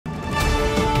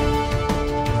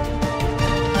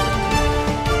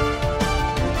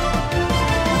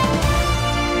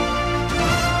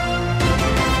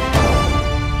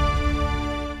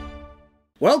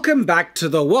Welcome back to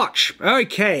The Watch.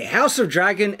 Okay, House of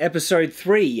Dragon Episode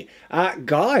 3.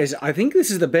 Guys, I think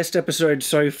this is the best episode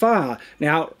so far.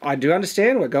 Now, I do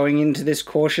understand we're going into this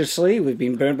cautiously. We've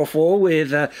been burnt before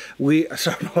with, with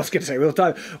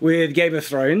Game of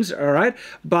Thrones, alright?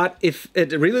 But if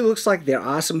it really looks like there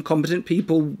are some competent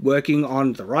people working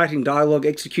on the writing, dialogue,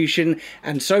 execution,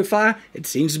 and so far, it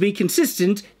seems to be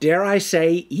consistent, dare I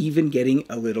say, even getting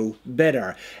a little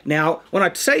better. Now, when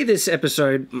I say this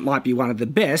episode might be one of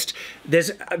the best, there's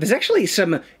actually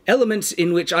some elements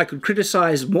in which I could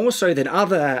criticize more so than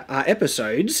other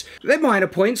episodes. They're minor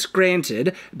points,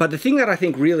 granted, but the thing that I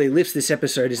think really lifts this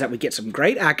episode is that we get some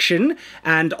great action,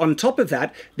 and on top of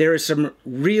that, there are some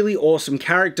really awesome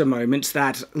character moments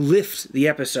that lift the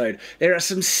episode. There are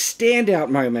some standout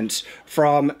moments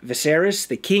from Viserys,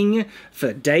 the king,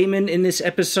 for Daemon in this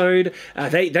episode.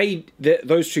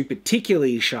 Those two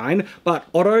particularly shine, but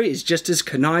Otto is just as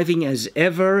conniving as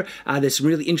ever. There's some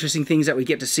really interesting things that we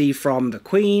get to see from the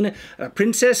Queen,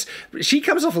 Princess. She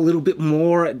comes off a little bit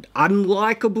more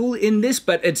unlikable in this,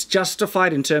 but it's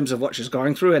justified in terms of what she's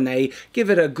going through, and they give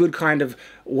it a good kind of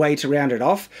way to round it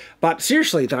off. But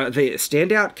seriously, the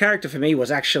standout character for me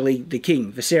was actually the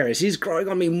king, Viserys. He's growing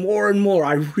on me more and more.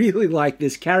 I really like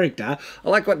this character. I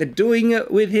like what they're doing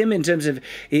with him in terms of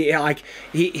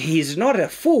he's not a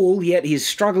fool, yet he's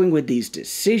struggling with these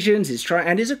decisions.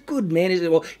 And he's a good man.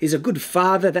 He's a good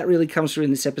father. That really comes through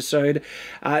in this episode.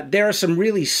 There are some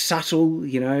really subtle,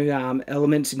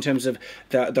 elements in terms of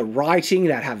the writing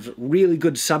that have really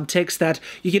good subtext that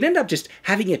you can end up just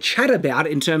having a chat about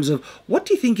in terms of what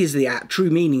do you think is the true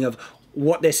meaning of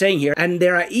what they're saying here. And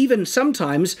there are even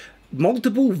sometimes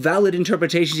multiple valid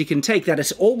interpretations you can take that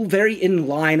is all very in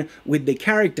line with the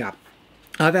character.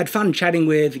 I've had fun chatting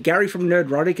with Gary from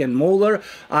Nerdrotic and Mauler,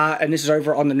 and this is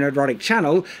over on the Nerdrotic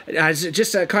channel, as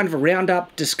just a kind of a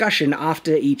roundup discussion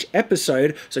after each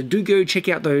episode. So do go check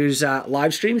out those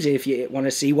live streams if you want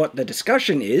to see what the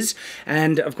discussion is.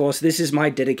 And of course, this is my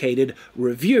dedicated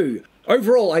review.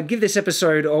 Overall, I'd give this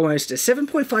episode almost a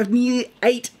 7.5, nearly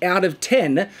 8 out of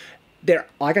 10.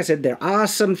 Like I said, there are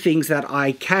some things that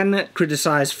I can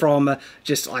criticize from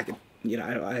just like,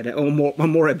 a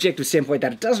more objective standpoint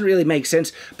that it doesn't really make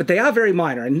sense, but they are very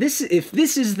minor. And if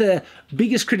this is the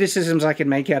biggest criticisms I can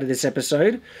make out of this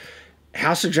episode,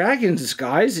 House of Dragons,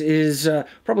 guys, is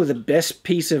probably the best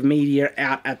piece of media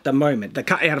out at the moment.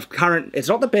 It's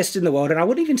not the best in the world, and I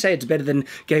wouldn't even say it's better than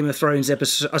Game of Thrones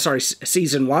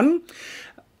season 1.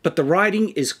 But the writing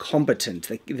is competent.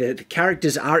 The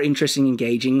characters are interesting,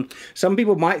 engaging. Some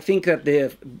people might think that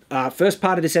the first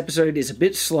part of this episode is a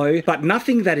bit slow, but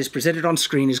nothing that is presented on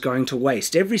screen is going to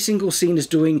waste. Every single scene is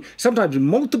doing sometimes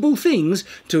multiple things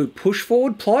to push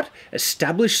forward plot,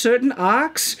 establish certain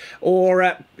arcs,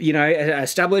 or,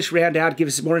 establish, round out, give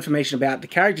us more information about the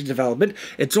character development.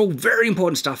 It's all very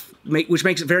important stuff, which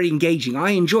makes it very engaging.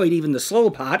 I enjoyed even the slower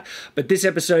part, but this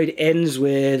episode ends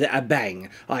with a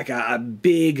bang, like a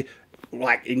big,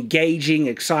 engaging,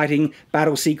 exciting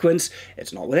battle sequence.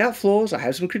 It's not without flaws. I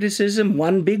have some criticism,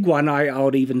 one big one I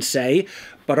would even say,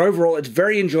 but overall it's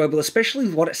very enjoyable, especially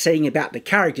what it's saying about the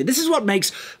character. This is what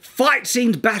makes fight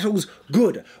scenes, battles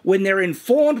good, when they're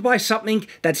informed by something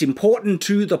that's important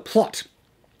to the plot.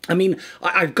 I mean,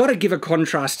 I've got to give a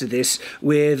contrast to this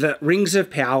with Rings of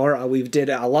Power. We did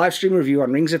a live stream review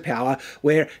on Rings of Power,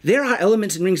 where there are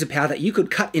elements in Rings of Power that you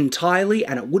could cut entirely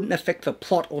and it wouldn't affect the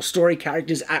plot or story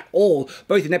characters at all,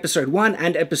 both in episode 1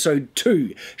 and episode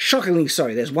 2. Shockingly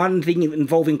so. There's one thing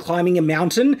involving climbing a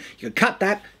mountain. You could cut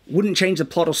that. Wouldn't change the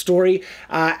plot or story,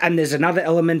 and there's another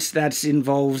element that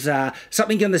involves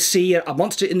something in the sea, a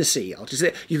monster in the sea.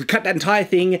 You could cut that entire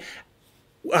thing,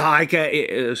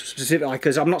 specifically,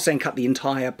 because I'm not saying cut the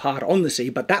entire part on the sea,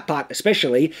 but that part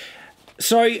especially.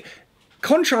 So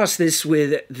contrast this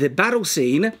with the battle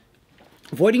scene.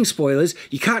 Avoiding spoilers,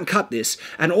 you can't cut this.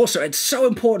 And also, it's so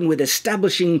important with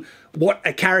establishing what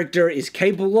a character is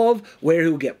capable of, where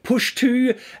he'll get pushed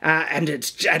to, and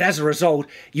as a result,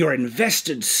 you're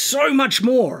invested so much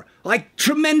more, like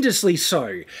tremendously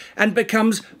so, and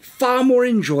becomes far more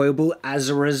enjoyable as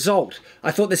a result.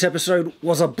 I thought this episode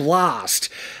was a blast,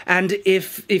 and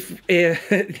if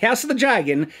House of the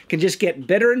Dragon can just get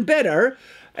better and better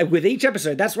with each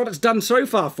episode, that's what it's done so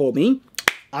far for me,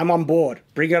 I'm on board.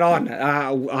 Bring it on.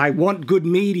 I want good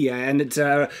media, and it's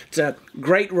a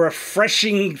great,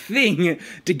 refreshing thing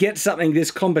to get something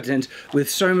this competent with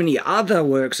so many other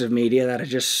works of media that are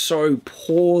just so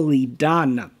poorly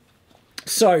done.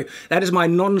 So, that is my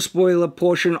non-spoiler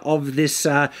portion of this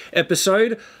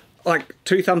episode. Like,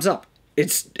 2 thumbs up.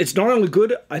 It's not only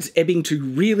good, it's ebbing to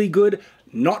really good.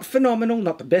 Not phenomenal,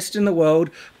 not the best in the world,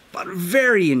 but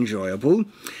very enjoyable.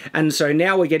 And so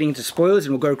now we're getting into spoilers,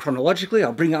 and we'll go chronologically.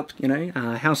 I'll bring up,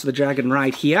 House of the Dragon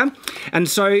right here. And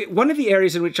so one of the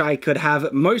areas in which I could have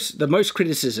the most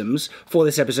criticisms for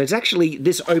this episode is actually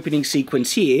this opening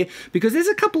sequence here, because there's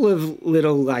a couple of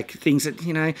little, things that,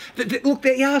 look,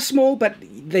 they are small, but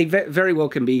they very well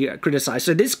can be criticized.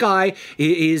 So this guy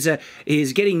is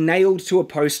getting nailed to a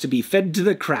post to be fed to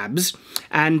the crabs,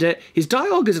 and his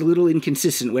dialogue is a little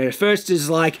inconsistent, where first is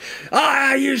like,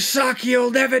 you suck,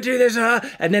 you'll never do this,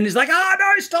 and then he's like, oh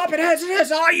no, stop, it hurts,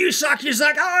 oh, you suck,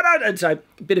 oh no, and so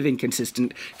a bit of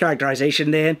inconsistent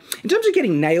characterization there. In terms of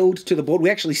getting nailed to the board, we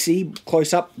actually see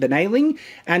close up the nailing,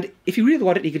 and if you really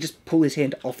want it, you could just pull his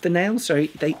hand off the nail, so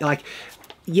they,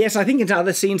 yes, I think in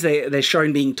other scenes they're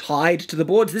shown being tied to the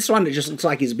boards. This one, it just looks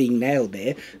like he's being nailed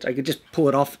there, so I could just pull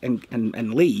it off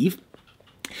and leave.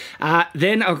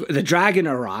 Then the dragon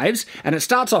arrives, and it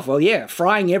starts off,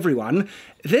 frying everyone.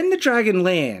 Then the dragon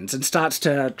lands and starts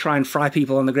to try and fry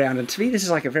people on the ground. And to me, this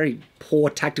is like a very poor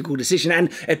tactical decision.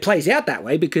 And it plays out that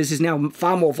way because he's now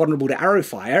far more vulnerable to arrow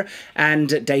fire.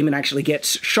 And Damon actually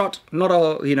gets shot, not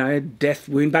a, death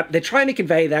wound, but they're trying to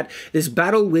convey that this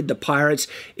battle with the pirates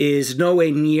is nowhere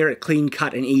near as clean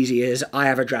cut and easy as I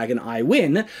have a dragon, I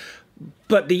win.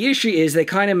 But the issue is they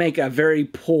kind of make a very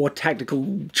poor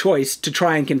tactical choice to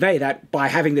try and convey that by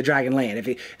having the dragon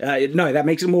land. No, that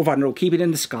makes it more vulnerable. Keep it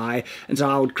in the sky. And so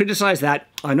I would criticize that.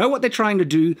 I know what they're trying to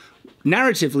do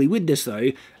narratively with this,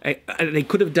 though. They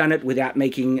could have done it without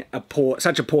making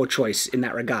such a poor choice in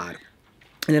that regard.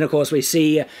 And then, of course, we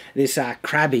see this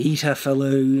crab eater fellow,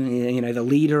 the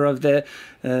leader of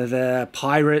the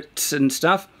pirates and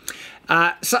stuff.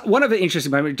 So one of the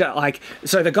interesting moments,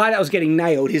 so the guy that was getting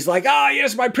nailed, he's like,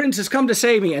 yes, my prince has come to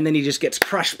save me, and then he just gets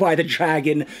crushed by the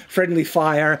dragon, friendly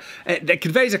fire. That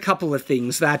conveys a couple of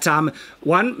things, that,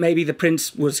 one, maybe the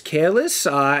prince was careless,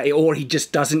 or he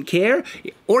just doesn't care,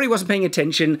 or he wasn't paying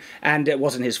attention, and it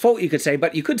wasn't his fault, you could say,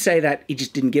 but you could say that he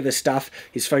just didn't give a stuff,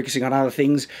 he's focusing on other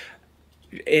things.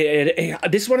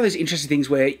 This is one of those interesting things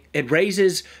where it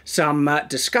raises some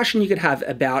discussion you could have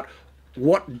about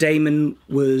what Damon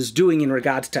was doing in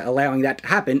regards to allowing that to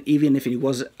happen, even if he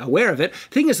was aware of it.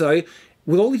 Thing is, though,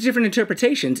 with all these different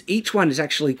interpretations, each one is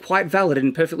actually quite valid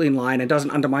and perfectly in line and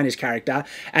doesn't undermine his character.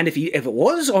 And if it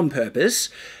was on purpose,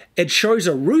 it shows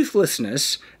a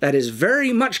ruthlessness that is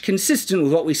very much consistent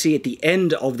with what we see at the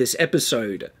end of this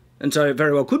episode. And so it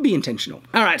very well could be intentional.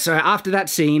 All right, so after that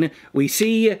scene, we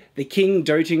see the king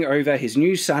doting over his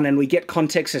new son, and we get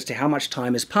context as to how much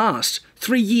time has passed.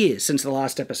 3 years since the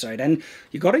last episode, and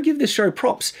you got to give this show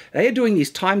props. They are doing these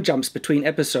time jumps between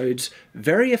episodes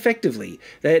very effectively.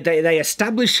 They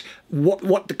establish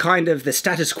what the kind of the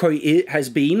status quo has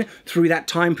been through that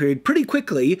time period pretty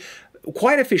quickly,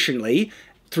 quite efficiently,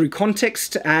 through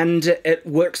context, and it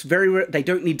works they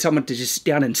don't need someone to just sit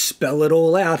down and spell it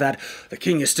all out, that the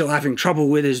king is still having trouble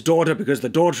with his daughter because the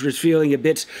daughter is feeling a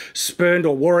bit spurned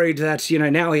or worried that,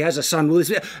 now he has a son.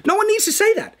 No one needs to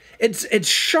say that. It's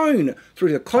shown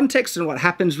through the context and what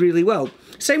happens really well.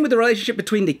 Same with the relationship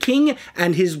between the king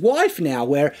and his wife now,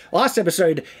 where last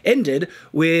episode ended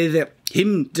with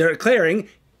him declaring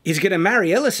he's going to marry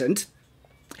Alicent.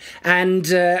 And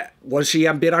was she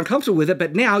a bit uncomfortable with it?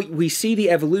 But now we see the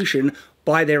evolution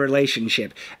by their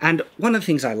relationship. And one of the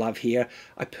things I love here,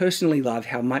 I personally love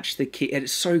how much the king,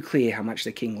 it's so clear how much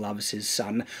the king loves his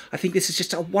son. I think this is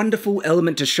just a wonderful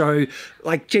element to show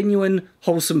genuine,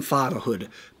 wholesome fatherhood.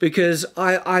 Because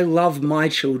I love my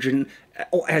children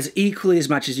as equally as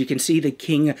much as you can see the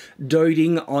king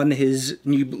doting on his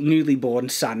newly born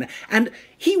son. And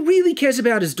he really cares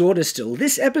about his daughter still.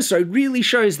 This episode really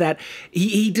shows that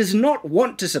he does not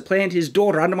want to supplant his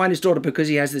daughter, undermine his daughter because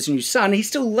he has this new son. He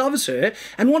still loves her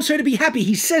and wants her to be happy.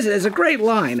 He says it as a great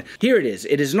line. Here it is.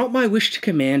 It is not my wish to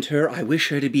command her. I wish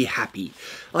her to be happy.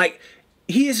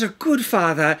 He is a good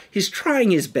father, he's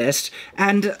trying his best,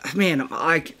 and man,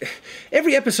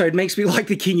 every episode makes me like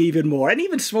the king even more, and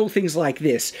even small things like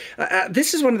this.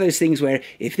 This is one of those things where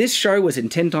if this show was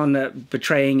intent on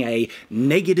portraying a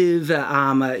negative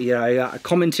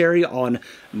commentary on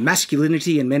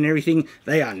masculinity and men and everything,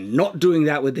 they are not doing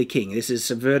that with the king. This is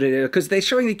subverted, because they're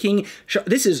showing the king,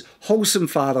 this is wholesome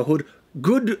fatherhood,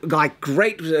 good,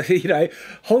 great,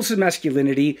 wholesome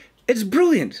masculinity. It's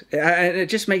brilliant, and it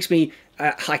just makes me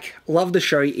love the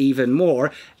show even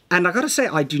more. And I gotta say,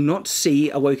 I do not see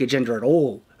a woke agenda at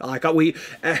all.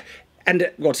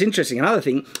 And what's interesting, another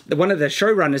thing, one of the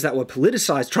showrunners that were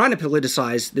trying to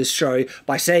politicize this show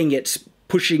by saying it's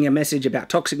pushing a message about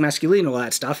toxic masculinity and all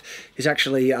that stuff, is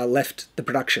actually left the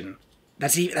production.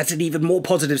 That's an even more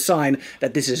positive sign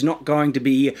that this is not going to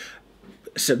be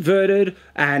subverted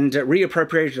and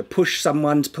reappropriated to push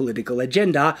someone's political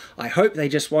agenda. I hope they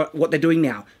just want what they're doing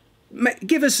now.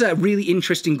 Give us a really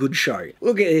interesting, good show.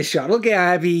 Look at this shot. Look how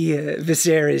happy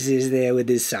Viserys is there with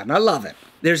his son. I love it.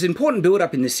 There's important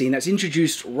build-up in this scene that's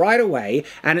introduced right away,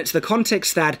 and it's the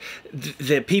context that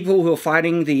the people who are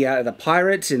fighting the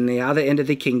pirates in the other end of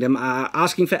the kingdom are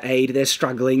asking for aid, they're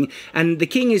struggling, and the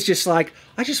king is just like,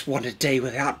 I just want a day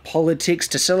without politics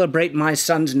to celebrate my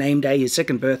son's name day, his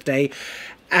second birthday.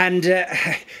 And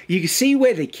you can see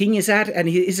where the king is at, and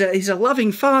he's a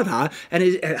loving father,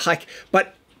 and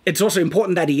but it's also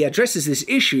important that he addresses this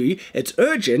issue. It's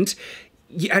urgent.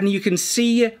 And you can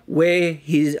see where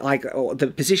his,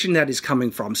 the position that is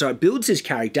coming from. So it builds his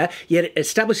character, yet it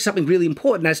establishes something really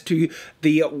important as to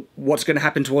what's going to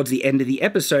happen towards the end of the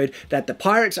episode, that the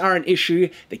pirates are an issue,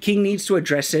 the king needs to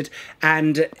address it,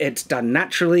 and it's done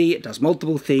naturally, it does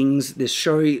multiple things. This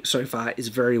show so far is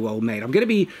very well made. I'm going to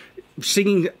be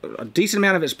singing a decent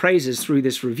amount of its praises through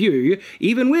this review,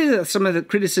 even with some of the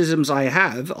criticisms I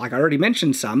have, like I already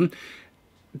mentioned some,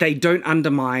 they don't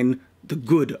undermine the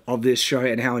good of this show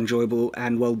and how enjoyable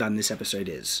and well done this episode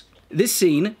is. This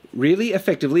scene really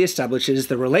effectively establishes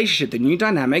the relationship, the new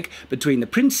dynamic between the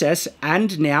princess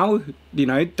and now,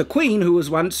 the queen, who was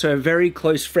once her very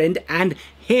close friend and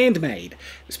handmaid.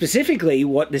 Specifically,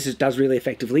 what this does really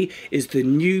effectively is the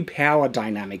new power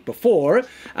dynamic. Before,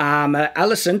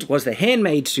 Alicent was the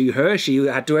handmaid to her, she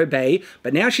had to obey,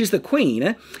 but now she's the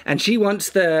queen, and she wants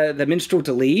the minstrel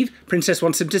to leave. Princess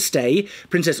wants him to stay.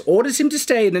 Princess orders him to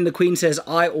stay, and then the queen says,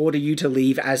 I order you to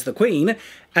leave as the queen,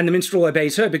 and the minstrel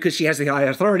obeys her because she has the higher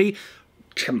authority.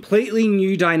 Completely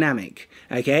new dynamic.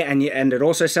 Okay, and it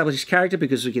also establishes character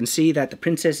because we can see that the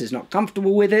princess is not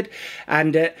comfortable with it,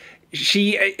 and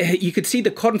you could see the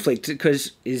conflict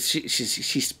because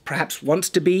she perhaps wants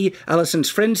to be Alicent's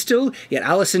friend still, yet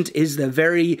Alicent is the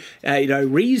very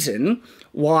reason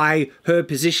why her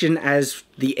position as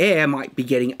the heir might be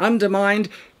getting undermined.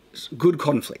 Good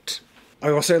conflict. I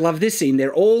also love this scene.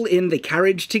 They're all in the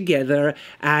carriage together,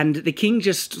 and the king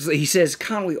he says,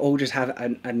 can't we all just have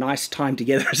a nice time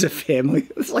together as a family?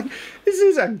 It's like, this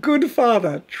is a good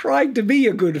father trying to be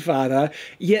a good father,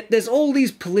 yet there's all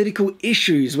these political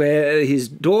issues where his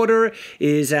daughter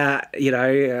is,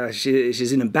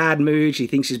 she's in a bad mood, she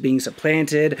thinks she's being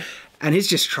supplanted, and he's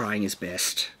just trying his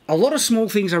best. A lot of small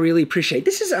things I really appreciate.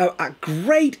 This is a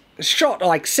great shot,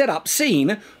 setup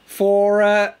scene for,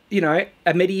 a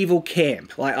medieval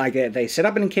camp. They set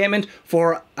up an encampment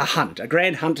for a hunt, a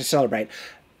grand hunt to celebrate.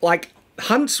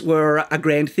 Hunts were a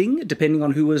grand thing, depending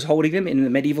on who was holding them in the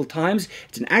medieval times.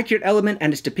 It's an accurate element,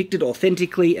 and it's depicted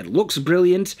authentically. It looks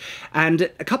brilliant. And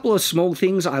a couple of small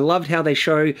things. I loved how they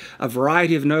show a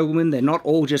variety of noblemen. They're not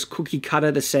all just cookie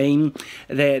cutter the same.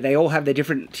 They all have their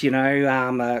different,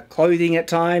 clothing at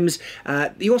times.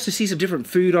 You also see some different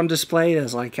food on display.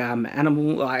 There's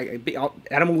animals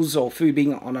or food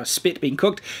being on a spit being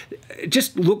cooked. It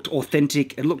just looked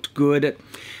authentic. It looked good.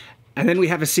 And then we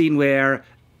have a scene where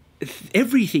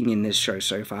everything in this show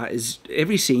so far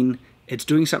every scene, it's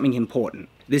doing something important.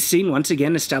 This scene once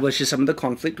again establishes some of the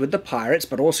conflict with the pirates,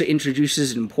 but also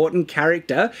introduces an important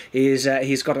character. He's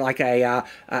got a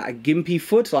gimpy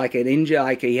foot, like an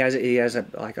injury, he has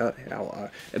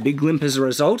a big limp as a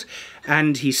result,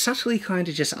 and he subtly kind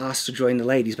of just asks to join the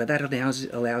ladies, but that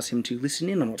allows him to listen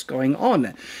in on what's going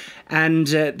on. And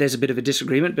there's a bit of a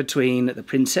disagreement between the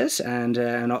princess and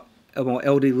a more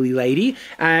elderly lady,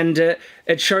 and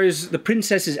it shows the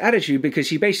princess's attitude because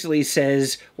she basically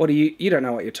says, you don't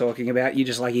know what you're talking about, you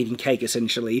just like eating cake,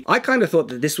 essentially. I kind of thought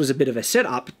that this was a bit of a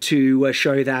setup to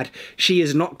show that she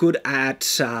is not good at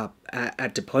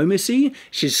diplomacy.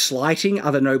 She's slighting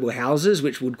other noble houses,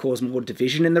 which would cause more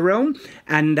division in the realm,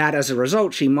 and that as a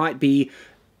result she might be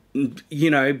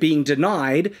being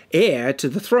denied heir to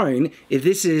the throne if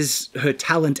this is her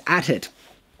talent at it.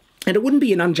 And it wouldn't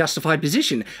be an unjustified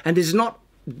position. And this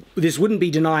wouldn't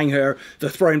be denying her the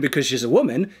throne because she's a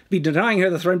woman. It'd be denying her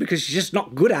the throne because she's just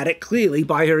not good at it, clearly,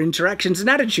 by her interactions and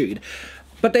attitude.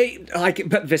 But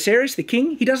Viserys, the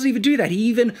king, he doesn't even do that. He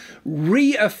even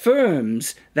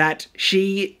reaffirms that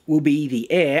she will be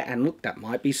the heir, and look, that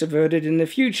might be subverted in the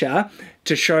future,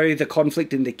 to show the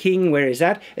conflict in the king, where is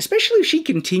that? Especially if she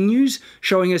continues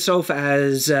showing herself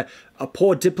as a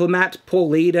poor diplomat, poor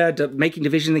leader, making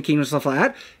division in the kingdom and stuff like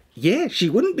that. Yeah, she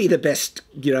wouldn't be the best,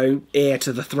 heir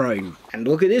to the throne. And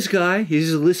look at this guy.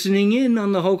 He's listening in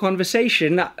on the whole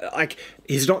conversation.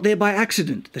 He's not there by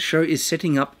accident. The show is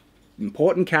setting up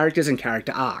important characters and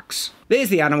character arcs. There's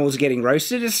the animals getting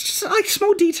roasted. It's just like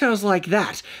small details like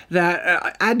that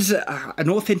that adds an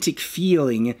authentic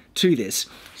feeling to this.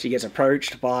 She gets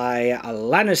approached by a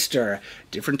Lannister,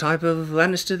 different type of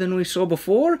Lannister than we saw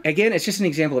before. Again, it's just an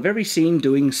example of every scene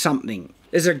doing something.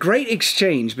 There's a great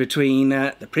exchange between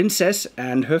the princess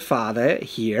and her father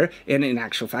here, and in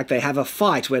actual fact, they have a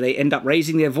fight where they end up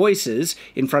raising their voices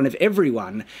in front of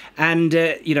everyone. And,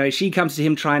 you know, she comes to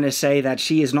him trying to say that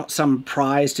she is not some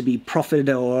prize to be profited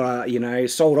or, you know,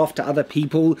 sold off to other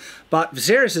people. But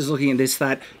Viserys is looking at this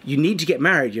that you need to get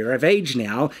married. You're of age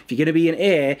now. If you're going to be an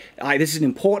heir, this is an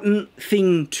important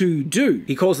thing to do.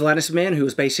 He calls the Lannister man, who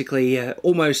was basically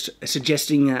almost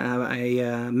suggesting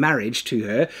a marriage to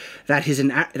her, that he's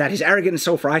arrogant and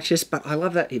self-righteous, but I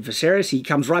love that Viserys, he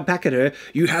comes right back at her,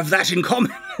 you have that in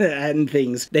common, and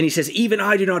things. Then he says, even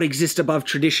I do not exist above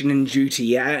tradition and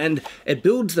duty, and it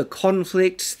builds the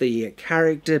conflicts, the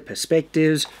character,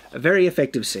 perspectives, a very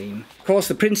effective scene. Of course,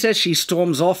 the princess, she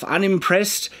storms off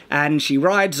unimpressed, and she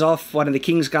rides off. One of the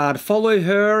King's Guard follow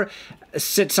her,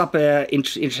 sets up an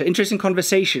interesting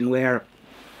conversation where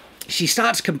she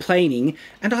starts complaining,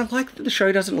 and I like that the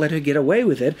show doesn't let her get away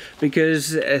with it,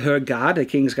 because her guard, the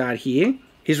King's Guard here,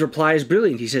 his reply is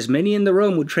brilliant. He says, many in the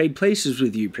realm would trade places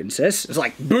with you, princess. It's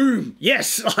like, boom,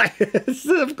 yes.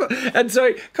 And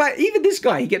so even this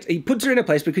guy, he puts her in a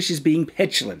place because she's being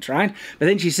petulant, right? But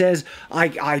then she says,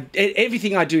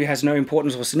 everything I do has no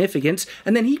importance or significance.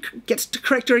 And then he gets to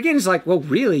correct her again. He's like, well,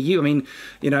 really,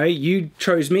 you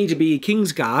chose me to be a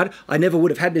King's Guard. I never would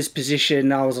have had this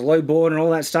position. I was a lowborn and all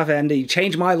that stuff, and you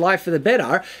changed my life for the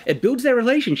better. It builds their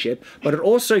relationship, but it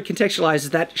also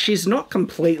contextualizes that she's not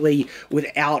completely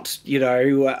without,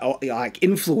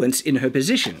 influence in her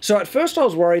position. So at first I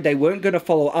was worried they weren't going to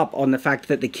follow up on the fact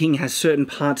that the king has certain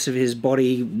parts of his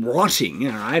body rotting,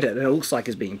 all right? It looks like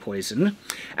it's being poisoned.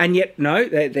 And yet, no,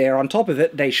 they're on top of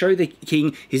it. They show the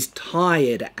king is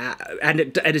tired, and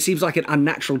it seems like an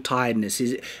unnatural tiredness.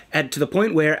 To the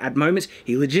point where, at moments,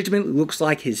 he legitimately looks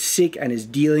like he's sick and is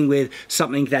dealing with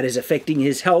something that is affecting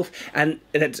his health. And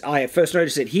I first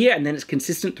noticed it here, and then it's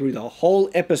consistent through the whole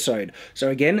episode. So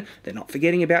again, they're not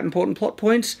forgetting about important plot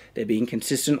points, they're being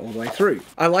consistent all the way through.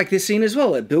 I like this scene as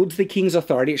well. It builds the king's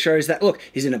authority. It shows that, look,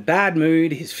 he's in a bad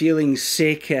mood, he's feeling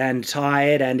sick and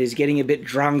tired, and is getting a bit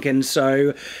drunk, and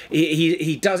so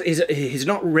he's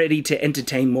not ready to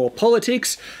entertain more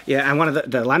politics. Yeah, and one of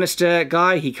the Lannister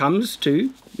guy, he comes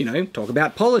to, talk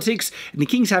about politics, and the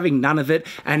king's having none of it,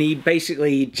 and he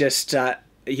basically just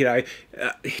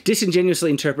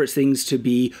disingenuously interprets things to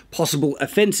be possible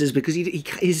offences because he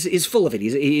is full of it.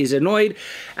 He's annoyed,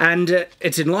 and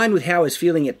it's in line with how he's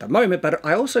feeling at the moment, but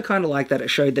I also kind of like that it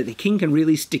showed that the king can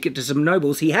really stick it to some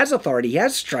nobles. He has authority, he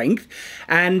has strength,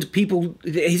 and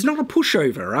he's not a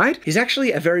pushover, right? He's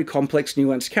actually a very complex,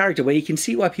 nuanced character where you can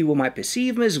see why people might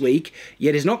perceive him as weak,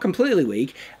 yet he's not completely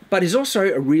weak, but he's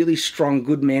also a really strong,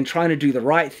 good man trying to do the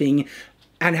right thing,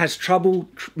 and has trouble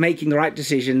making the right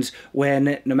decisions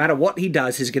when no matter what he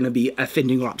does is going to be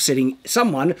offending or upsetting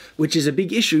someone, which is a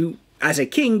big issue as a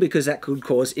king because that could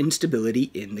cause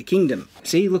instability in the kingdom.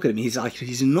 See, look at him.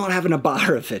 He's not having a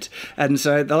bar of it. And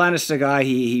so the Lannister guy,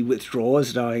 he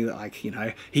withdraws, knowing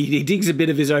that, he digs a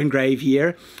bit of his own grave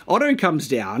here. Otto comes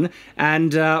down,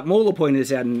 and Mauler pointed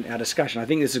this out in our discussion. I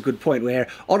think this is a good point, where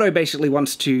Otto basically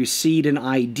wants to seed an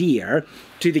idea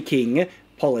to the king,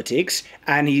 politics,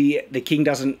 and the king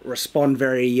doesn't respond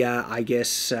very,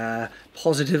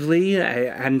 positively,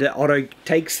 and Otto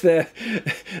takes the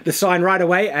sign right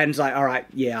away and is like, all right,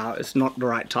 yeah, it's not the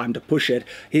right time to push it.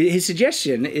 His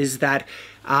suggestion is that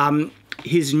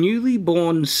his newly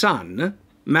born son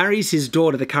marries his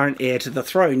daughter, the current heir to the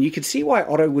throne. You can see why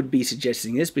Otto would be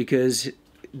suggesting this, because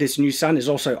this new son is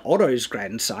also Otto's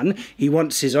grandson. He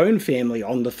wants his own family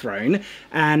on the throne,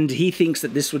 and he thinks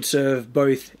that this would serve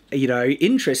both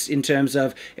interests in terms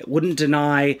of it wouldn't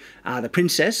deny the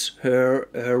princess her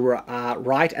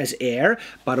right as heir,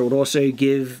 but it would also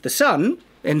give the son.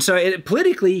 And so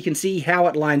politically, you can see how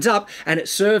it lines up, and it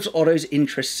serves Otto's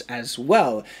interests as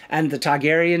well. And the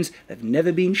Targaryens have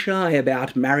never been shy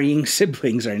about marrying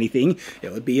siblings or anything.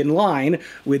 It would be in line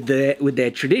with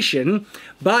their tradition,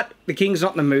 but the king's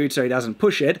not in the mood, so he doesn't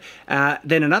push it.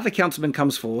 Then another councilman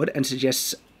comes forward and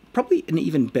suggests probably an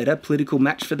even better political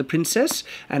match for the princess,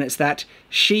 and it's that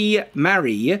she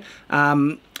marry.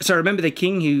 So remember the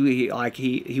king who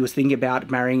he was thinking about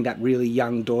marrying that really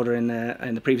young daughter in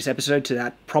the previous episode to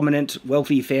that prominent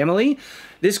wealthy family.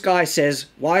 This guy says,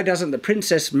 why doesn't the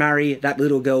princess marry that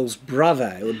little girl's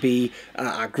brother? It would be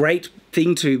a great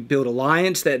thing to build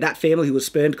alliance. That family who was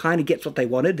spurned kind of gets what they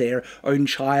wanted, their own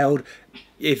child.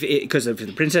 Because if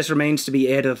the princess remains to be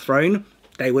heir to the throne,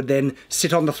 they would then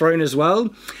sit on the throne as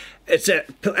well. It's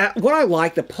what I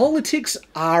like, the politics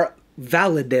are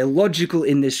valid, they're logical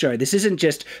in this show. This isn't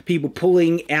just people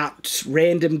pulling out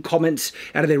random comments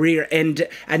out of their rear end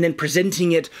and then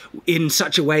presenting it in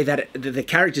such a way that the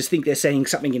characters think they're saying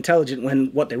something intelligent when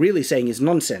what they're really saying is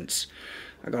nonsense.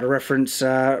 I got to reference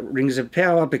Rings of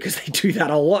Power because they do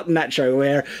that a lot in that show,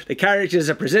 where the characters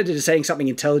are presented as saying something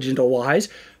intelligent or wise,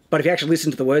 but if you actually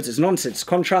listen to the words, it's nonsense.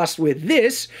 Contrast with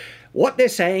this, what they're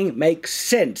saying makes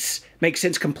sense. Makes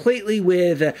sense completely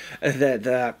with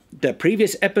the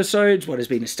previous episodes, what has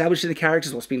been established in the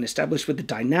characters, what's been established with the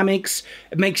dynamics.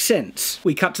 It makes sense.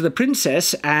 We cut to the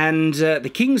princess and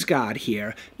the Kingsguard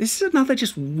here. This is another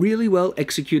just really well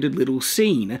executed little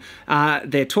scene.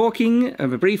 They're talking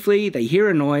briefly, they hear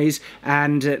a noise,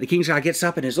 and the Kingsguard gets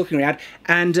up and is looking around,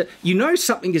 and you know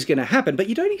something is going to happen, but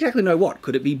you don't exactly know what.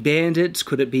 Could it be bandits?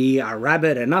 Could it be a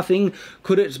rabbit or nothing?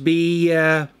 Could it be...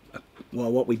 well,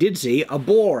 what we did see, a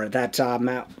boar that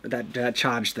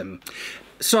charged them.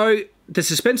 So the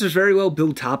suspense was very well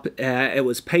built up. It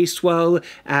was paced well,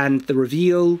 and the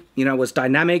reveal, you know, was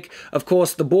dynamic. Of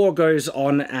course, the boar goes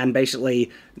on and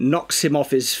basically knocks him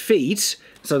off his feet.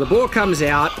 So the boar comes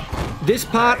out. This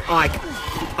part, like,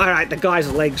 all right, the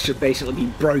guy's legs should basically be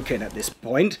broken at this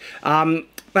point.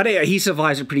 But anyway, he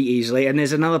survives it pretty easily. And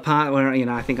there's another part where, you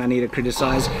know, I think I need to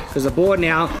criticize, because the boar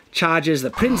now charges the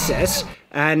princess,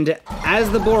 and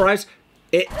as the boar arrives,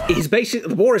 it is basically,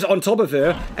 the boar is on top of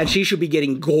her, and she should be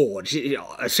getting gorged,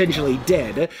 essentially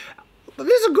dead. But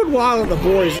there's a good while that the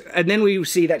boar is, and then we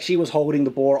see that she was holding the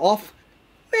boar off.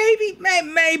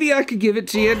 Maybe I could give it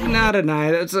to you. No, I don't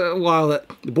know. It's a while that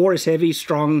the boar is heavy,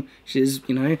 strong. She's,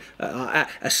 you know,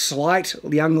 a slight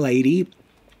young lady.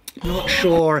 Not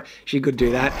sure she could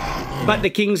do that. But the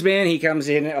Kingsman, he comes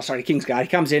in, Kingsguard, he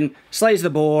comes in, slays the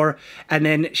boar, and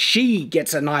then she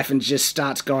gets a knife and just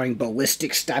starts going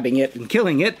ballistic, stabbing it and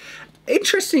killing it.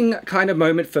 Interesting kind of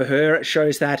moment for her. It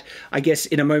shows that, I guess,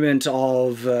 in a moment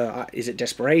of, is it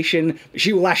desperation?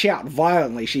 She will lash out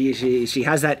violently. She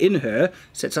has that in her.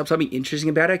 Sets up something interesting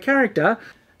about her character.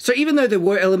 So even though there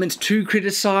were elements to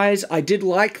criticize, I did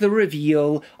like the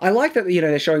reveal. I like that, you know,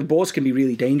 they're showing boars can be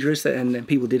really dangerous, and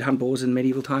people did hunt boars in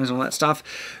medieval times and all that stuff.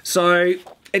 So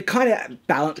it kind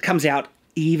of comes out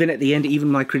even at the end, even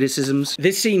my criticisms.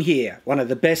 This scene here, one of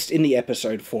the best in the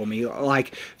episode for me.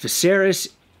 Like, Viserys,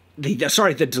 the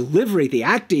delivery, the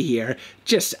actor here,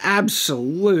 just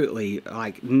absolutely,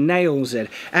 like, nails it.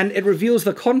 And it reveals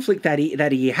the conflict that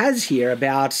he has here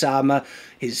about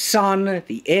his son,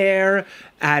 the heir,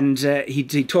 and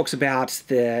he talks about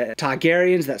the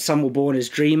Targaryens, that some were born as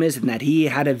dreamers, and that he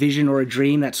had a vision or a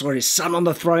dream that saw his son on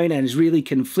the throne and is really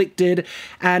conflicted.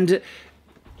 And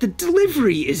the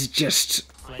delivery is just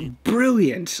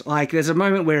brilliant. Like, there's a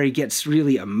moment where he gets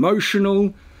really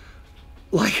emotional.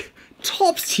 Like,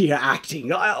 top-tier acting.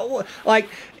 Like,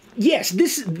 yes,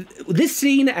 this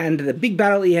scene and the big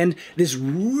battle at the end, this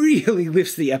really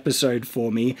lifts the episode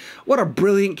for me. What a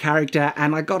brilliant character,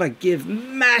 and I gotta give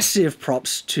massive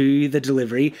props to the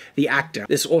delivery, the actor.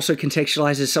 This also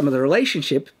contextualizes some of the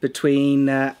relationship between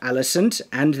Alicent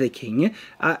and the king.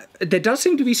 There does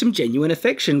seem to be some genuine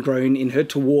affection grown in her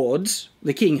towards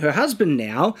the king, her husband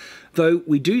now, though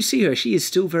we do see her, she is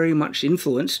still very much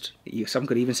influenced, some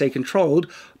could even say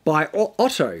controlled, by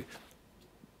Otto.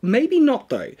 Maybe not,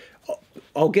 though.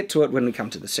 I'll get to it when we come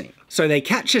to the scene. So they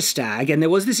catch a stag, and there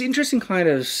was this interesting kind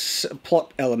of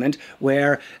plot element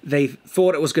where they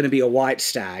thought it was going to be a white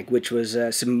stag, which was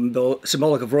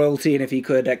symbolic of royalty, and if he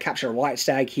could capture a white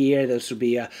stag here, this would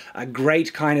be a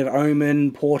great kind of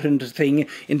omen, portent thing,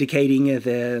 indicating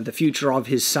the future of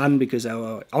his son, because they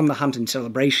were on the hunt in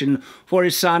celebration for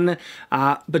his son.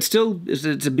 But still,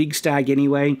 it's a big stag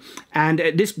anyway, and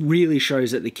this really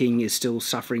shows that the king is still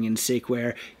suffering and sick,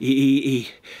 where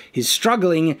he's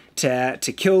struggling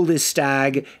to kill this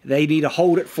stag. They need to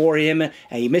hold it for him, and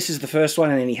he misses the first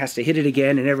one, and then he has to hit it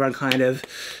again, and everyone kind of,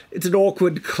 it's an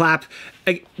awkward clap.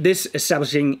 This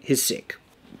establishing he's sick.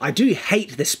 I do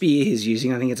hate the spear he's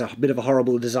using. I think it's a bit of a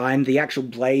horrible design. The actual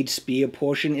blade spear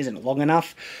portion isn't long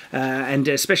enough, and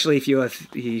especially if you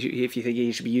think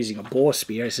you should be using a boar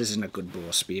spear, this isn't a good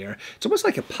boar spear. It's almost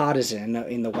like a partisan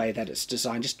in the way that it's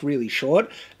designed, just really short.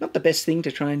 Not the best thing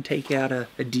to try and take out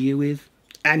a deer with.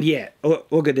 And yeah,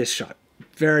 look at this shot.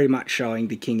 Very much showing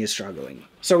the king is struggling.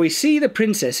 So we see the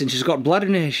princess, and she's got blood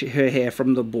in her hair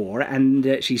from the boar,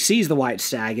 and she sees the white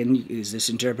stag, and is this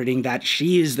interpreting that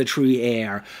she is the true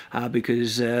heir,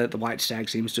 because the white stag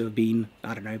seems to have been,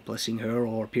 I don't know, blessing her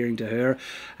or appearing to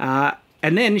her.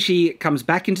 And then she comes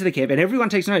back into the camp, and everyone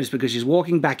takes notice because she's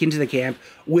walking back into the camp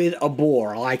with a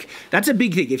boar. Like, that's a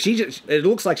big thing. If she just, it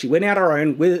looks like she went out her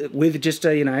own with just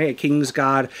a, you know, a king's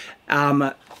guard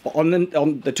on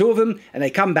the two of them, and they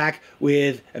come back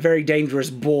with a very dangerous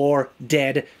boar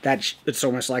dead. It's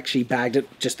almost like she bagged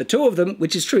it, just the two of them,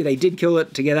 which is true. They did kill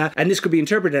it together, and this could be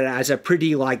interpreted as a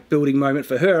pretty, like, building moment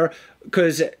for her,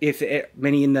 because if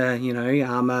many in the, you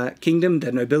know, kingdom,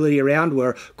 the nobility around,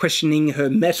 were questioning her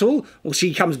mettle, well,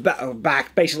 she comes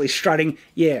back basically strutting,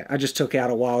 yeah, I just took out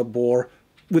a wild boar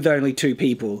with only 2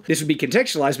 people. This would be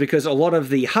contextualized because a lot of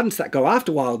the hunts that go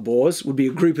after wild boars would be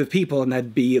a group of people, and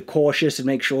they'd be cautious and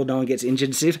make sure no one gets injured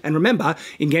and stiff. And remember,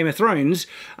 in Game of Thrones,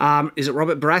 is it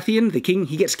Robert Baratheon, the king?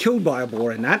 He gets killed by a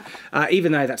boar in that,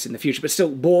 even though that's in the future. But still,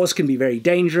 boars can be very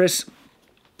dangerous.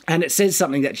 And it says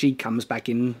something that she comes back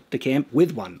in the camp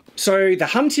with one. So the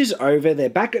hunt is over, they're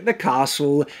back at the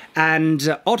castle,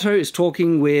 and Otto is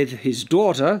talking with his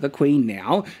daughter, the queen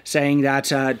now, saying that,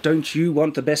 don't you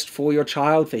want the best for your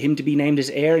child, for him to be named as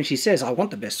heir? And she says, I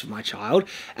want the best for my child.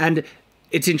 And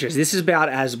it's interesting. This is about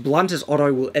as blunt as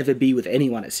Otto will ever be with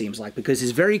anyone, it seems like, because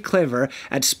he's very clever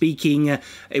at speaking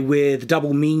with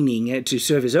double meaning to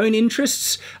serve his own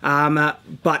interests,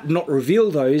 but not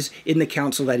reveal those in the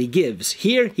counsel that he gives.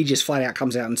 Here, he just flat out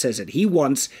comes out and says that he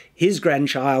wants his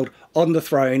grandchild on the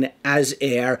throne as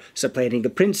heir, supplanting the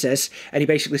princess, and he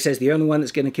basically says the only one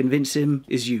that's going to convince him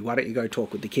is you. Why don't you go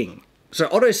talk with the king? So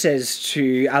Otto says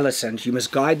to Alicent, you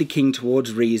must guide the king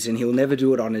towards reason. He'll never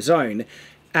do it on his own.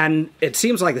 And it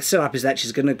seems like the setup is that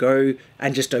she's going to go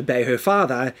and just obey her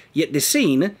father, yet this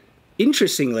scene,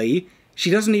 interestingly,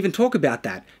 she doesn't even talk about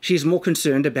that. She's more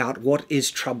concerned about what is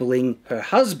troubling her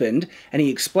husband, and he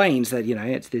explains that, you know,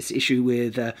 it's this issue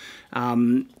with,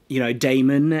 you know,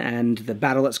 Daemon and the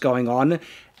battle that's going on.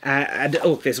 And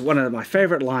look, there's one of my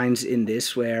favourite lines in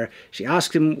this where she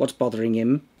asks him what's bothering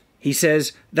him. He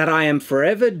says that I am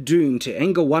forever doomed to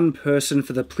anger one person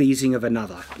for the pleasing of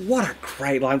another. What a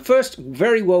great line. First,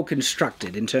 very well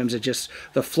constructed in terms of just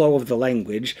the flow of the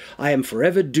language. I am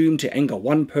forever doomed to anger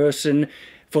one person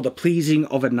for the pleasing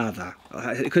of another.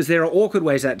 Because there are awkward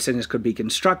ways that sentence could be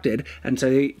constructed, and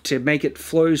so to make it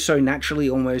flow so naturally,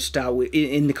 almost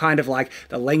in the kind of like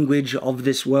the language of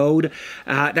this world,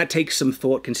 that takes some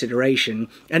thought consideration.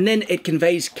 And then it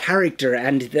conveys character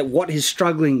and what he's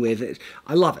struggling with.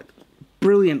 I love it.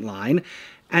 Brilliant line.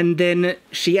 And then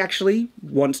she actually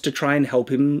wants to try and help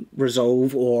him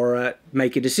resolve or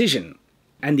make a decision.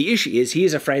 And the issue is, he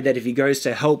is afraid that if he goes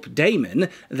to help Daemon,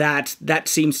 that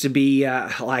seems to be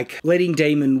like letting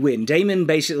Daemon win. Daemon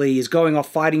basically is going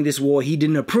off fighting this war he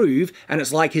didn't approve, and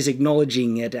it's like he's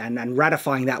acknowledging it and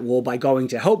ratifying that war by going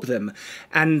to help them.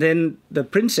 And then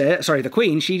the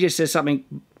queen, she just says something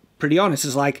pretty honest.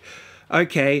 It's like,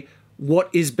 okay,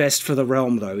 what is best for the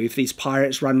realm, though? If these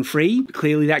pirates run free,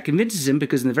 clearly that convinces him,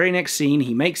 because in the very next scene,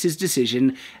 he makes his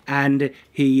decision, and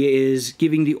he is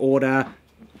giving the order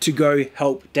to go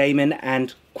help Daemon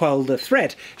and quell the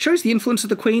threat. Shows the influence of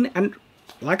the queen, and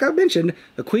like I mentioned,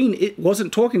 the queen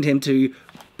wasn't talking to him to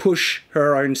push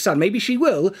her own son. Maybe she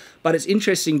will, but it's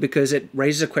interesting because it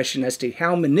raises a question as to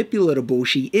how manipulatable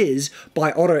she is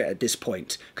by Otto at this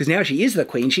point. Because now she is the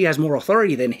queen, she has more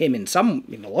authority than him in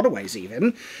a lot of ways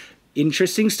even.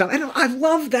 Interesting stuff. And I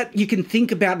love that you can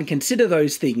think about and consider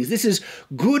those things. This is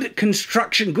good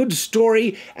construction, good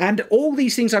story, and all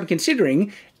these things I'm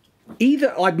considering,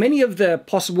 either, like many of the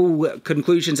possible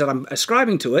conclusions that I'm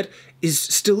ascribing to it, is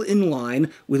still in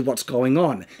line with what's going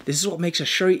on. This is what makes a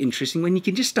show interesting, when you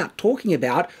can just start talking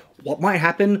about what might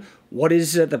happen, what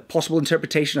is the possible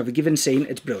interpretation of a given scene.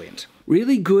 It's brilliant.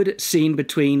 Really good scene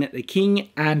between the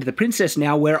king and the princess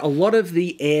now, where a lot of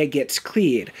the air gets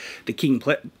cleared. The king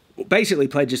basically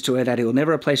pledges to her that he will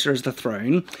never replace her as the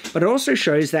throne, but it also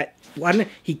shows that, one,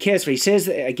 he cares for her. He says,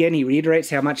 again, he reiterates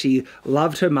how much he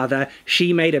loved her mother.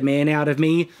 She made a man out of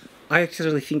me. I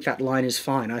actually think that line is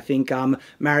fine. I think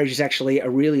marriage is actually a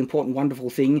really important, wonderful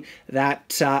thing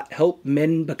that help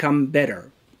men become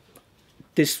better.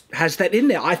 This has that in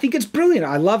there. I think it's brilliant.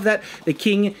 I love that the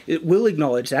king will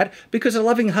acknowledge that, because a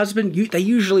loving husband, they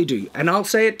usually do. And I'll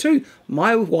say it too.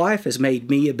 My wife has made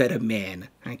me a better man.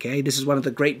 Okay, this is one of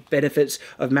the great benefits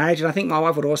of marriage. And I think my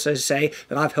wife would also say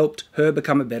that I've helped her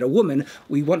become a better woman.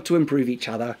 We want to improve each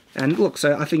other. And look,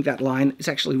 so I think that line is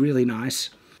actually really nice.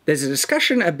 There's a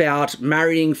discussion about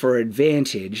marrying for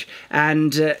advantage,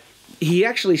 and he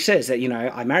actually says that, you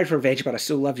know, I married for advantage, but I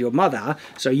still love your mother,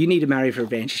 so you need to marry for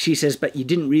advantage. She says, but you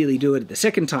didn't really do it the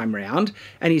second time round.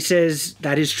 And he says,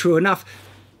 that is true enough.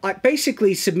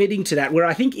 basically submitting to that, where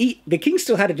I think the king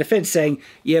still had a defense saying,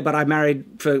 yeah, but I married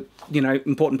for,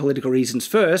 important political reasons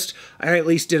first. I at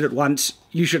least did it once.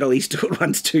 You should at least do it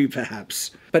once too,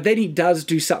 perhaps. But then he does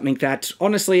do something that,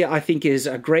 honestly, I think is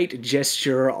a great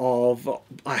gesture of,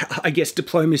 I guess,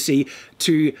 diplomacy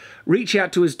to reach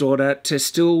out to his daughter to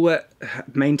still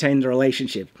maintain the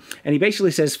relationship. And he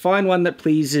basically says, find one that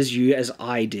pleases you as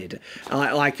I did.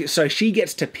 So she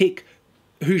gets to pick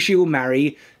who she will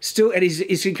marry, still, and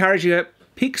is encouraging her,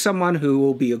 pick someone who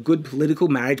will be a good political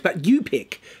marriage, but you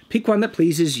pick one that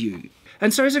pleases you.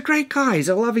 And so he's a great guy, he's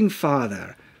a loving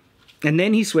father. And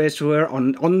then he swears to her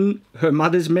on her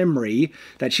mother's memory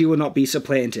that she will not be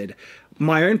supplanted.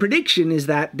 My own prediction is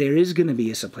that there is going to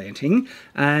be a supplanting,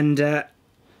 and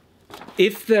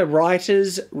if the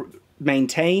writers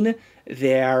maintain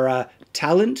their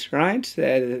talent, right,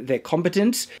 their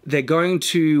competence, they're going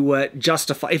to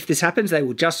justify, if this happens, they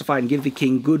will justify and give the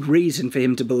king good reason for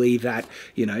him to believe that,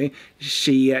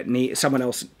 someone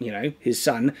else, his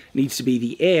son, needs to be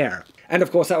the heir. And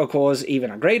of course that will cause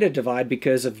even a greater divide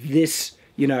because of this,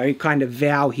 kind of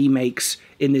vow he makes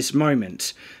in this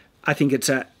moment. I think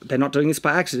they're not doing this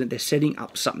by accident, they're setting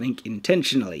up something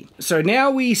intentionally. So now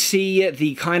we see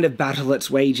the kind of battle that's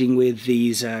waging with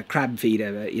these crab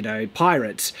feeder,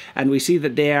 pirates, and we see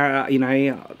that they're,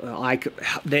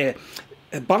 they're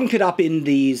bunkered up in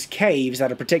these caves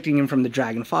that are protecting him from the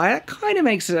dragonfire. That kind of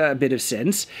makes a bit of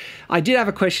sense. I did have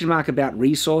a question mark about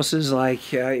resources, they're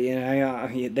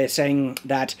saying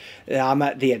that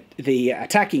the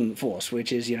attacking force,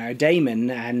 which is, Damon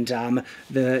and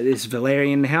this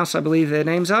Valerian house, I believe their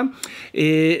names are,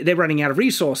 they're running out of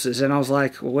resources. And I was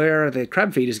like, where are the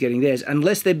crab feeders getting theirs?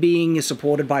 Unless they're being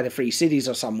supported by the free cities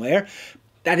or somewhere.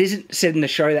 That isn't said in the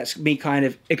show. That's me kind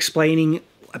of explaining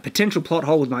a potential plot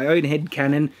hole with my own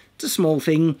headcanon. It's a small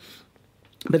thing.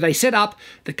 But they set up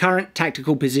the current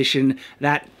tactical position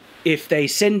that if they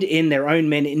send in their own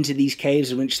men into these caves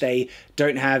in which they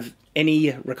don't have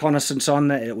any reconnaissance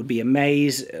on, it would be a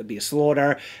maze, it would be a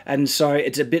slaughter, and so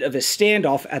it's a bit of a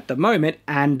standoff at the moment,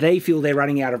 and they feel they're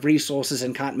running out of resources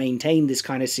and can't maintain this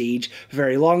kind of siege for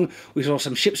very long. We saw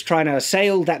some ships trying to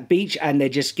sail that beach, and they're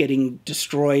just getting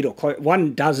destroyed, or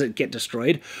one doesn't get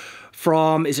destroyed,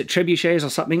 from, is it trebuchets or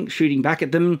something, shooting back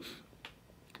at them.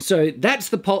 So that's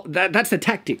the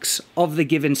tactics of the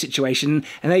given situation,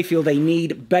 and they feel they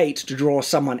need bait to draw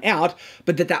someone out,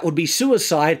 but that would be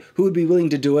suicide. Who would be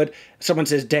willing to do it? Someone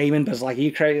says Damon, but it's like,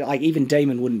 you crazy? Like, even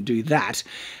Damon wouldn't do that.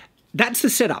 That's the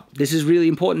setup. This is really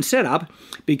important setup,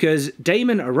 because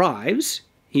Damon arrives,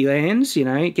 he lands,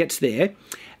 gets there,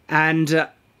 and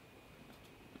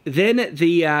then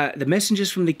the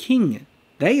messengers from the king,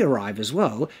 they arrive as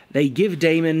well. They give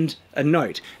Damon a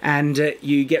note, and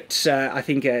you get, I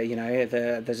think,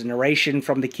 there's a narration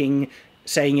from the king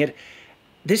saying it.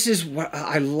 This is what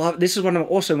I love. This is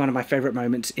also one of my favorite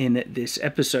moments in this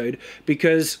episode,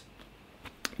 because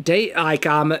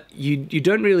you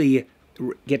don't really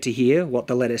get to hear what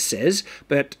the letter says,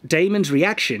 but Damon's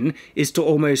reaction is to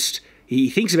almost, he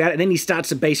thinks about it, and then he starts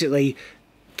to basically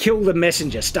kill the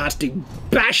messenger, starts to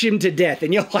bash him to death,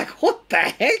 and you're like, what the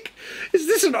heck? Is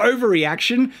this an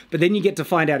overreaction? But then you get to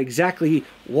find out exactly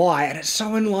why, and it's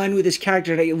so in line with his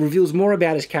character, and it reveals more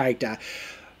about his character.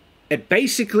 It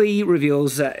basically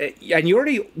reveals, and you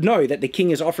already know that the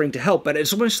king is offering to help, but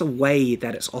it's almost the way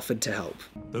that it's offered to help.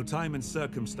 Though time and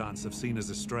circumstance have seen us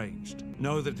estranged,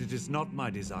 know that it is not my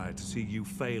desire to see you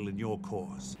fail in your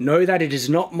course. Know that it is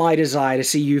not my desire to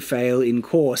see you fail in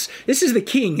course. This is the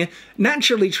king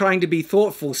naturally trying to be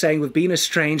thoughtful, saying we've been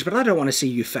estranged, but I don't want to see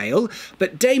you fail.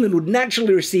 But Damon would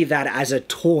naturally receive that as a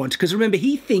taunt, because remember,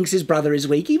 he thinks his brother is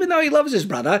weak, even though he loves his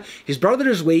brother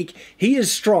is weak, he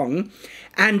is strong,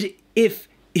 and if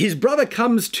his brother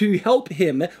comes to help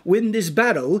him win this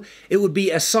battle, it would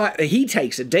be a sign,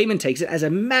 Damon takes it as a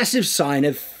massive sign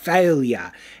of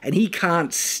failure, and he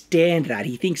can't stand that.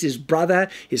 He thinks his brother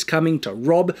is coming to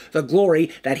rob the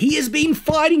glory that he has been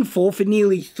fighting for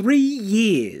nearly 3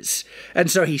 years. And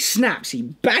so he snaps, he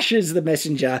bashes the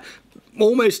messenger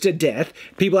almost to death.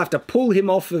 People have to pull him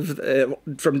off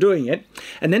from doing it.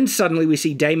 And then suddenly we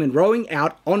see Damon rowing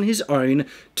out on his own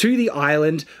to the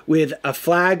island with a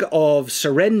flag of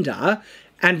surrender.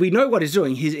 And we know what he's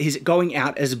doing. He's going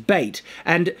out as bait.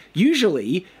 And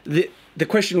usually the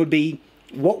question would be,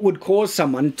 what would cause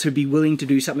someone to be willing to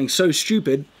do something so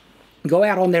stupid, go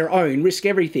out on their own, risk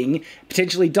everything,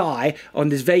 potentially die on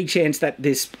this vague chance that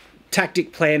this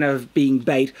tactic plan of being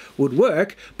bait would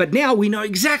work, but now we know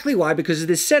exactly why, because of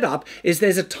this setup is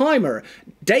there's a timer.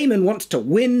 Daemon wants to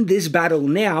win this battle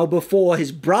now before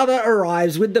his brother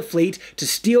arrives with the fleet to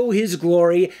steal his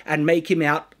glory and make him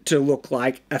out to look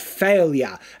like a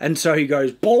failure. And so he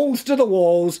goes balls to the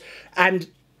walls and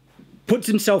puts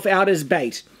himself out as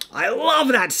bait. I love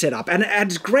that setup, and it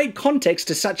adds great context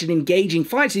to such an engaging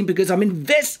fight scene because I'm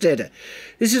invested.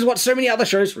 This is what so many other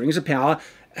shows, Rings of Power,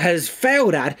 has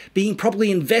failed at, being properly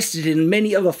invested in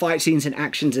many other fight scenes and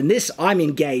actions. And this, I'm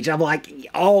engaged. I'm like,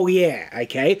 oh yeah,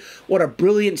 okay. What a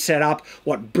brilliant setup.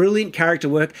 What brilliant character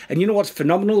work. And you know what's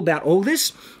phenomenal about all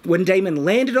this? When Daemon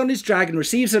landed on his dragon,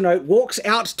 receives a note, walks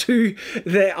out to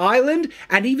the island,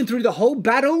 and even through the whole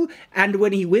battle, and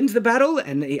when he wins the battle,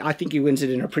 and I think he wins it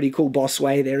in a pretty cool boss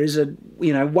way, there is a,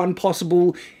 you know, one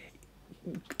possible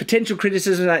potential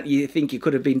criticism that you think it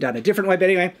could have been done a different way, but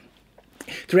anyway,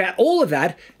 throughout all of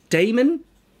that,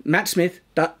 Matt Smith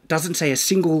doesn't say a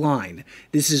single line.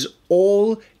 This is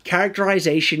all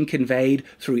characterization conveyed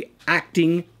through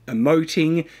acting,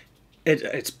 emoting.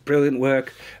 It's brilliant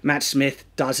work. Matt Smith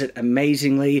does it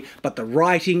amazingly, but the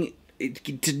writing, it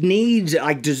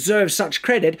deserves such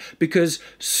credit because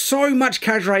so much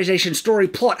characterization, story,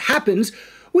 plot happens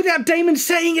without Daemon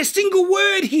saying a single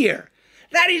word here.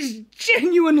 That is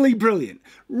genuinely brilliant.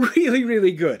 Really,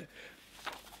 really good.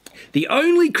 The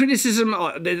only criticism,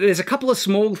 there's a couple of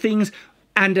small things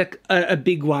and a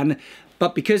big one,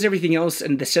 but because everything else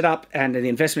and the setup and the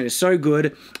investment is so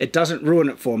good, it doesn't ruin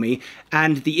it for me.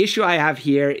 And the issue I have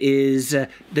here is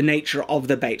the nature of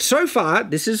the bait. So far,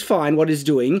 this is fine what it's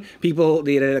doing. People,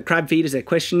 the crab feeders, they're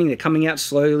questioning, they're coming out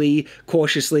slowly,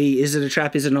 cautiously. Is it a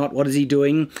trap, is it not? What is he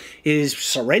doing? Is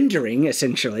surrendering,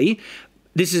 essentially.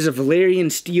 This is a Valyrian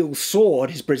steel sword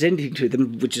he's presenting to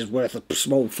them, which is worth a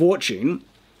small fortune.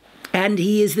 And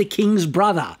he is the king's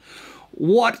brother.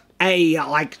 What a,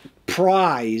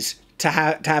 prize to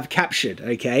have captured,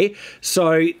 okay?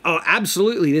 So,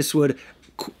 absolutely, this would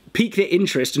pique their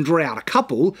interest and draw out a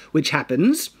couple, which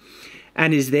happens,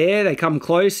 and is there, they come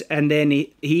close, and then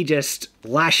he just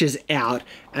lashes out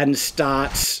and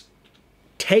starts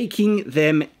taking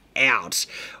them out.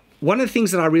 One of the things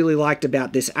that I really liked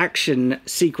about this action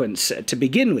sequence to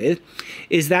begin with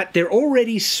is that they're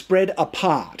already spread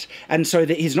apart, and so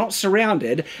that he's not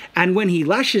surrounded, and when he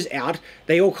lashes out,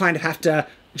 they all kind of have to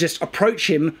just approach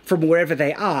him from wherever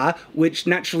they are, which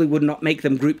naturally would not make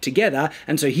them group together,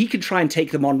 and so he could try and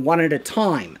take them on one at a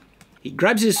time. He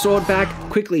grabs his sword back,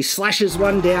 quickly slashes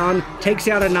one down, takes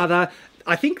out another.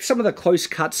 I think some of the close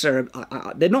cuts are,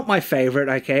 they're not my favorite,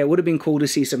 okay? It would have been cool to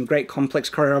see some great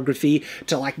complex choreography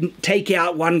to take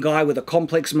out one guy with a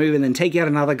complex move and then take out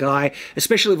another guy,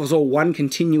 especially if it was all one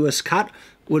continuous cut.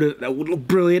 That would look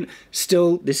brilliant.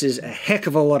 Still, this is a heck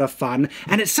of a lot of fun,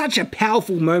 and it's such a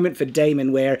powerful moment for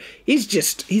Daemon where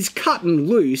he's cutting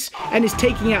loose and is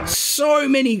taking out so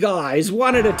many guys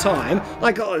one at a time.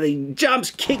 He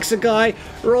jumps, kicks a guy,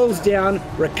 rolls down,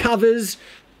 recovers.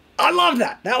 I love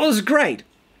that. That was great.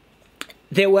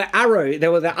 There were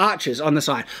the archers on the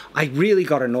side. I really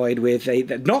got annoyed with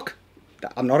the knock.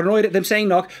 I'm not annoyed at them saying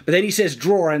knock, but then he says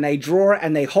draw, and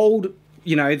they hold,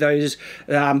 those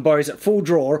bows at full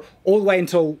draw all the way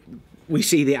until we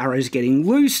see the arrows getting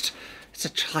loosed.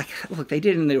 It's look, they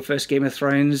did in the first Game of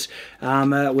Thrones,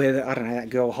 where, I don't know,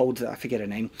 that girl holds, I forget her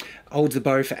name, holds the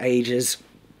bow for ages.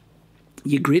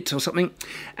 Ygritte or something.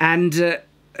 And,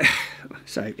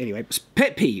 so anyway,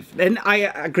 pet peeve. And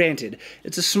granted,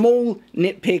 it's a small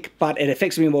nitpick, but it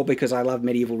affects me more because I love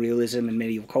medieval realism and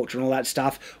medieval culture and all that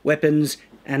stuff. Weapons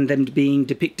and them being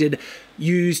depicted,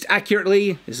 used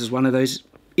accurately. This is one of those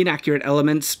inaccurate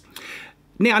elements.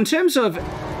 Now, in terms of,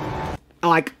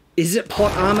 is it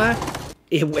plot armor?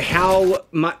 How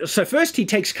much? So first he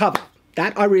takes cover.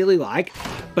 That I really like.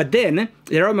 But then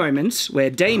there are moments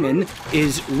where Daemon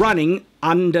is running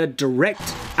under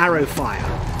direct arrow fire.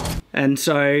 And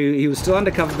so he was still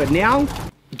undercover, but now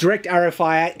direct arrow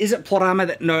fire. Is it plot armor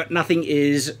that nothing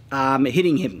is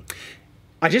hitting him?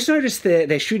 I just noticed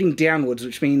they're shooting downwards,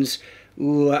 which means,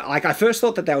 I first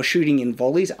thought that they were shooting in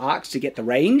volleys, arcs to get the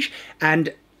range,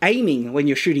 and aiming when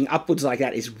you're shooting upwards like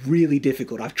that is really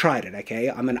difficult. I've tried it, okay?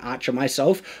 I'm an archer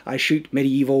myself. I shoot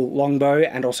medieval longbow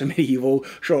and also medieval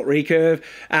short recurve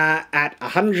at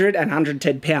 100 and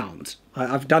 110 pounds.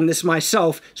 I've done this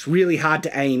myself. It's really hard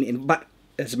to aim, but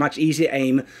it's much easier to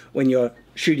aim when you're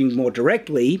shooting more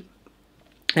directly.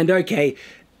 And okay,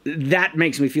 that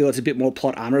makes me feel it's a bit more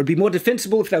plot armor. It'd be more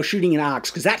defensible if they were shooting in arcs,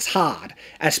 because that's hard,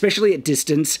 especially at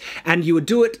distance. And you would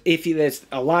do it if there's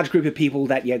a large group of people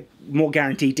that you're more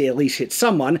guaranteed to at least hit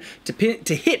someone. To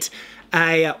hit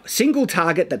a single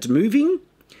target that's moving,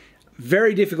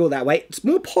 Very difficult that way. It's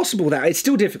more possible that way. It's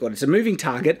still difficult. It's a moving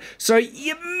target. So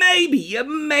you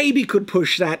maybe could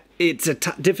push that. It's a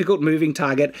difficult moving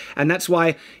target. And that's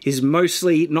why he's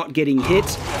mostly not getting hit.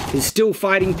 He's still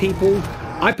fighting people.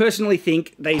 I personally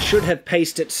think they should have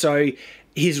paced it so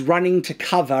he's running to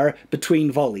cover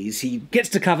between volleys. He gets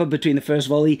to cover between the first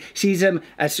volley, sees him,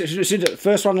 as soon as the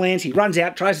first one lands, he runs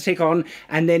out, tries to take on,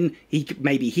 and then he could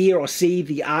maybe hear or see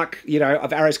the arc,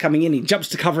 of arrows coming in, he jumps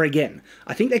to cover again.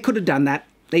 I think they could have done that.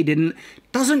 They didn't.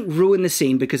 Doesn't ruin the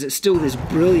scene because it's still this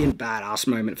brilliant badass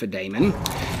moment for Damon.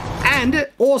 And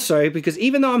also, because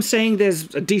even though I'm saying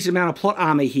there's a decent amount of plot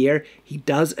armor here, he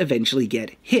does eventually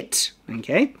get hit,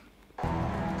 okay?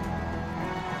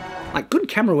 Like, good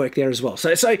camera work there as well. So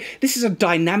this is a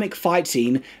dynamic fight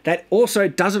scene that also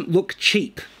doesn't look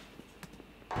cheap.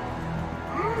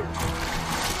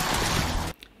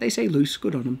 They say loose,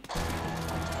 good on them.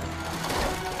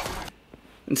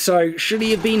 And so, should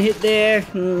he have been hit there?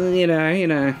 You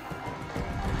know.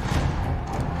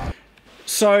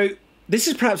 So, this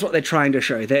is perhaps what they're trying to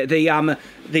show.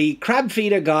 The crab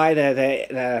feeder guy,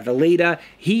 the leader,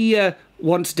 he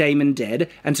wants Damon dead,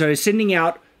 and so he's sending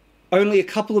out only a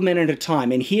couple of men at a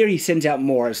time, and here he sends out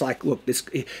more. It's like, look,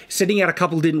 sending out a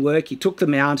couple didn't work, he took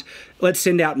them out, let's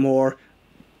send out more,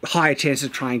 higher chance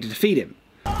of trying to defeat him.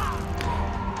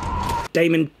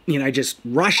 Damon, just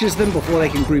rushes them before they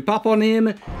can group up on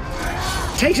him,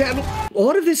 takes out, a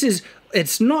lot of this is,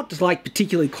 it's not like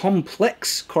particularly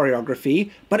complex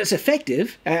choreography, but it's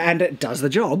effective, and it does the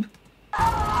job.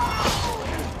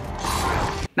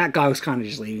 That guy was kind of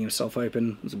just leaving himself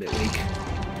open, it was a bit weak.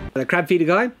 The crab feeder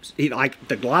guy,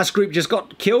 the last group just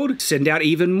got killed, send out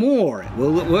even more.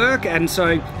 Will it work? And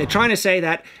so they're trying to say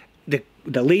that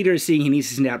the leader is seeing he needs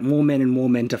to send out more men and more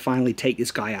men to finally take this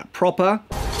guy out proper.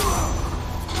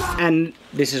 And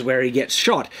this is where he gets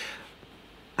shot.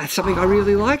 That's something I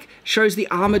really like. Shows the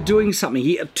armor doing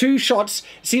something. 2 shots,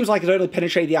 seems like it only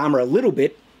penetrated the armor a little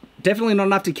bit. Definitely not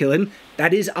enough to kill him.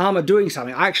 That is armor doing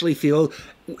something. I actually feel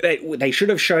they should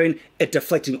have shown it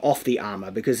deflecting off the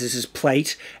armor, because this is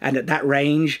plate, and at that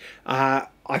range, I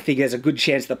think there's a good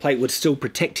chance the plate would still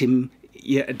protect him,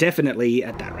 definitely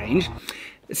at that range.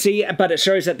 See, but it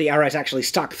shows that the arrow is actually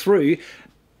stuck through.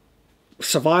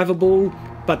 Survivable,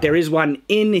 but there is one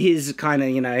in his kind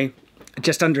of,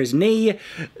 just under his knee,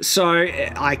 so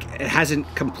it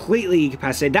hasn't completely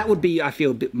incapacitated. That would be, I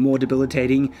feel, a bit more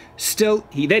debilitating. Still,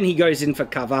 he goes in for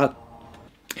cover,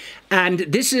 and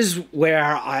this is where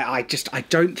I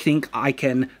don't think I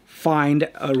can find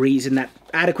a reason that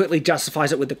adequately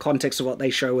justifies it with the context of what they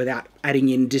show without adding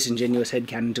in disingenuous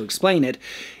headcanon to explain it.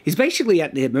 He's basically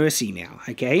at their mercy now,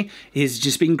 okay? He's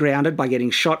just been grounded by getting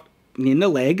shot in the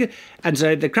leg, and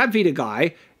so the crab feeder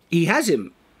guy, he has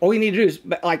him. All you need to do is,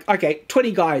 okay,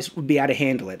 20 guys would be able to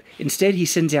handle it. Instead, he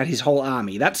sends out his whole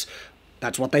army. That's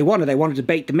what they wanted. They wanted to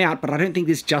bait them out, but I don't think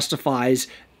this justifies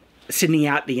sending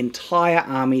out the entire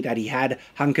army that he had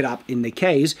hunkered up in the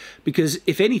caves, because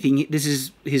if anything, this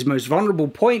is his most vulnerable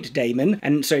point, Damon,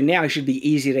 and so now he should be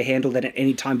easier to handle than at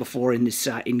any time before in this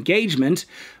engagement,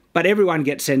 but everyone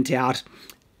gets sent out.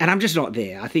 And I'm just not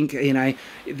there. I think, there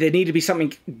need to be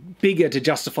something bigger to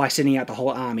justify sending out the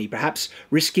whole army. Perhaps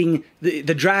risking the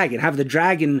dragon, have the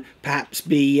dragon perhaps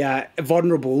be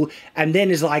vulnerable, and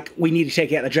then is like, we need to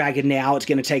take out the dragon now. It's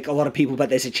going to take a lot of people, but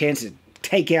there's a chance to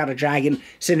take out a dragon,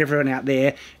 send everyone out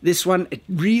there. This one, it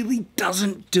really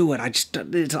doesn't do it.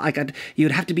 It's like, you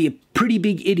would have to be a pretty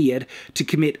big idiot to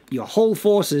commit your whole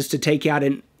forces to take out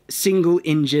a single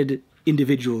injured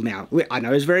individual. Now, I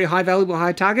know it's very high valuable,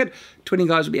 high target. 20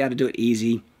 guys will be able to do it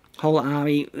easy. Whole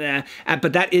army,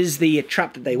 but that is the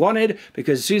trap that they wanted,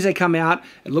 because as soon as they come out,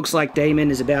 it looks like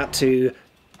Damon is about to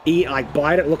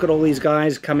bite it. Look at all these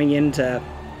guys coming in to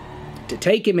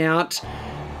take him out.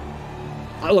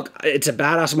 Look, it's a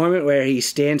badass moment where he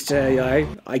stands to,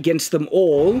 against them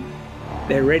all.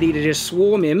 They're ready to just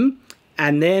swarm him,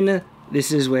 and then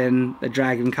this is when the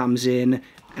dragon comes in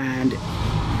and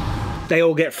they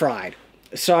all get fried.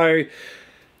 So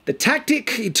the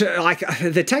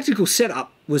the tactical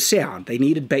setup was sound. They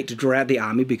needed bait to draw out the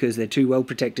army because they're too well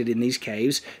protected in these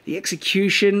caves. The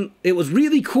execution, it was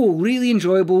really cool, really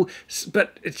enjoyable,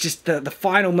 but it's just the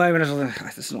final moment, I was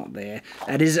like, it's not there.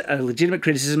 That is a legitimate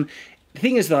criticism. The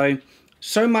thing is, though,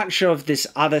 so much of this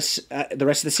the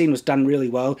rest of the scene was done really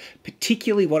well,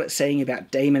 particularly what it's saying about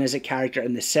Damon as a character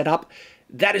and the setup.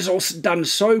 That is also done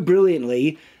so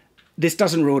brilliantly. This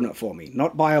doesn't ruin it for me,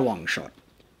 not by a long shot.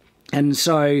 And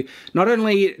so not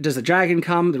only does the dragon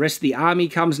come, the rest of the army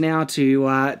comes now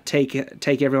to take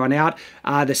everyone out.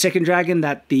 The second dragon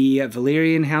that the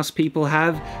Valyrian house people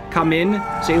have come in.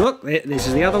 See, look, this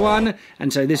is the other one.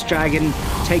 And so this dragon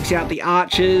takes out the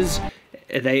archers.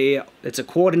 It's a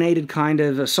coordinated kind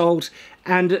of assault.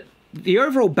 And the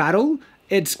overall battle,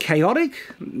 it's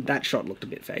chaotic. That shot looked a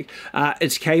bit fake.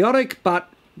 It's chaotic,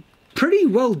 but pretty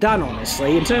well done,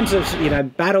 honestly, in terms of, you know,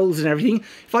 battles and everything.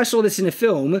 If I saw this in a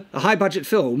film, a high-budget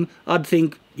film, I'd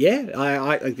think, yeah,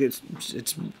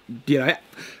 it's you know,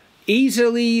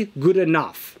 easily good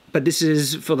enough. But this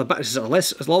is for this is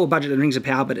a lower budget than Rings of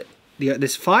Power, but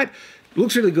this fight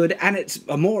looks really good, and it's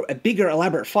a bigger,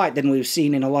 elaborate fight than we've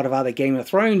seen in a lot of other Game of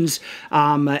Thrones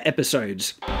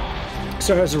episodes.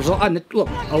 So as a result, and look,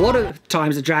 a lot of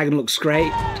times the dragon looks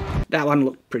great. That one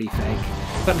looked pretty fake.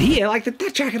 But here, like,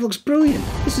 that jacket looks brilliant.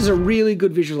 This is a really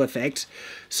good visual effect.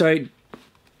 So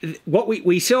what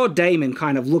we saw Daemon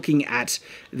kind of looking at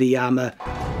the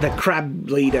crab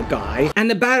leader guy, and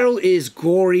the battle is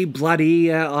gory,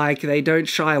 bloody. Like, they don't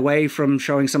shy away from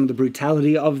showing some of the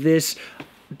brutality of this.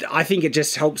 I think it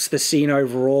just helps the scene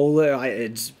overall.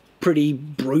 It's pretty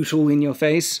brutal in your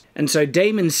face. And so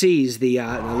Daemon sees the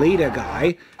leader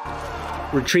guy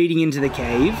retreating into the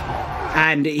cave,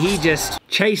 and he just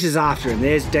chases after him.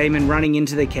 There's Daemon running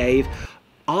into the cave.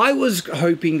 I was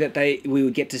hoping that we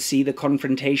would get to see the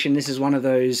confrontation. This is one of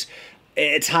those,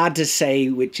 it's hard to say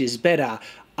which is better.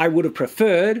 I would have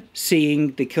preferred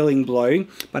seeing the killing blow,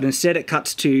 but instead it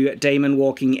cuts to Daemon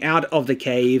walking out of the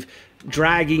cave,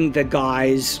 dragging the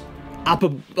guy's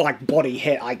upper, like, body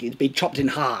head, like it's been chopped in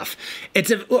half.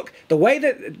 Look, the way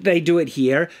that they do it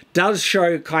here does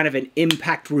show kind of an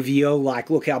impact reveal,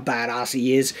 like, look how badass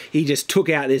he is. He just took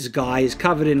out this guy, he's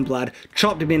covered in blood,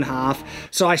 chopped him in half.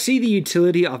 So I see the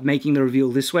utility of making the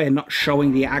reveal this way and not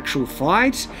showing the actual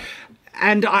fight.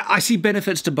 And I see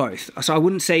benefits to both. So I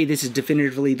wouldn't say this is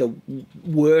definitively the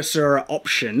worser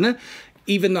option,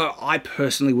 even though I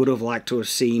personally would have liked to have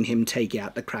seen him take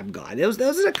out the crab guy. There was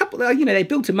a couple, you know, they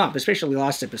built him up, especially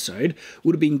last episode.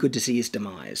 Would have been good to see his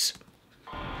demise.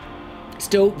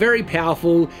 Still, very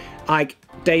powerful. Like,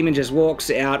 Daemon just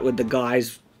walks out with the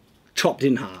guys chopped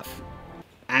in half.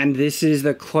 And this is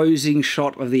the closing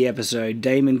shot of the episode.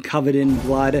 Daemon covered in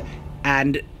blood,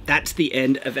 and that's the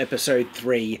end of episode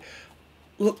 3.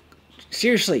 Look,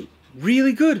 seriously,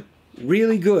 really good.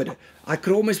 Really good. I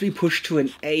could almost be pushed to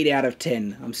an 8 out of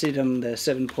 10. I'm sitting on the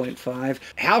 7.5.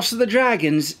 House of the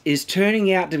Dragons is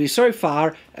turning out to be, so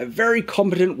far, a very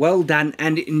competent, well done,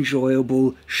 and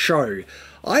enjoyable show.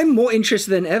 I'm more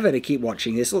interested than ever to keep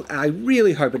watching this. Look, I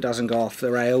really hope it doesn't go off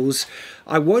the rails.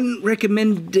 I wouldn't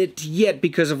recommend it yet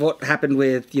because of what happened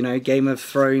with, you know, Game of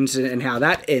Thrones and how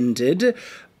that ended.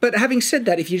 But having said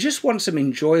that, if you just want some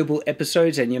enjoyable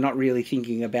episodes and you're not really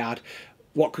thinking about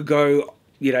what could go,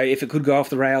 you know, if it could go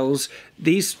off the rails,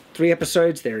 these 3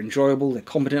 episodes, they're enjoyable, they're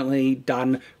competently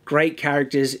done, great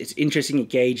characters, it's interesting,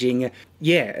 engaging.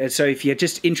 Yeah, so if you're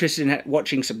just interested in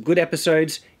watching some good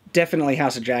episodes, definitely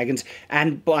House of Dragons.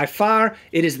 And by far,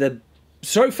 it is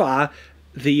so far,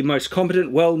 the most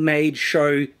competent, well-made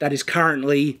show that is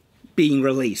currently being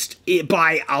released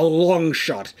by a long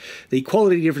shot. The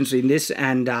quality difference between this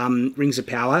and Rings of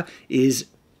Power is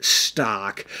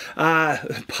stark.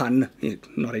 Pun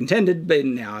not intended, but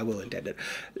now I will intend it.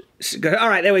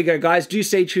 Alright, there we go, guys. Do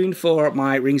stay tuned for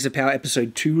my Rings of Power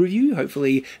episode 2 review.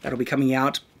 Hopefully that'll be coming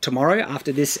out tomorrow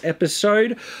after this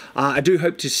episode. I do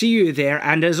hope to see you there,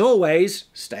 and as always,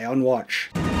 stay on watch.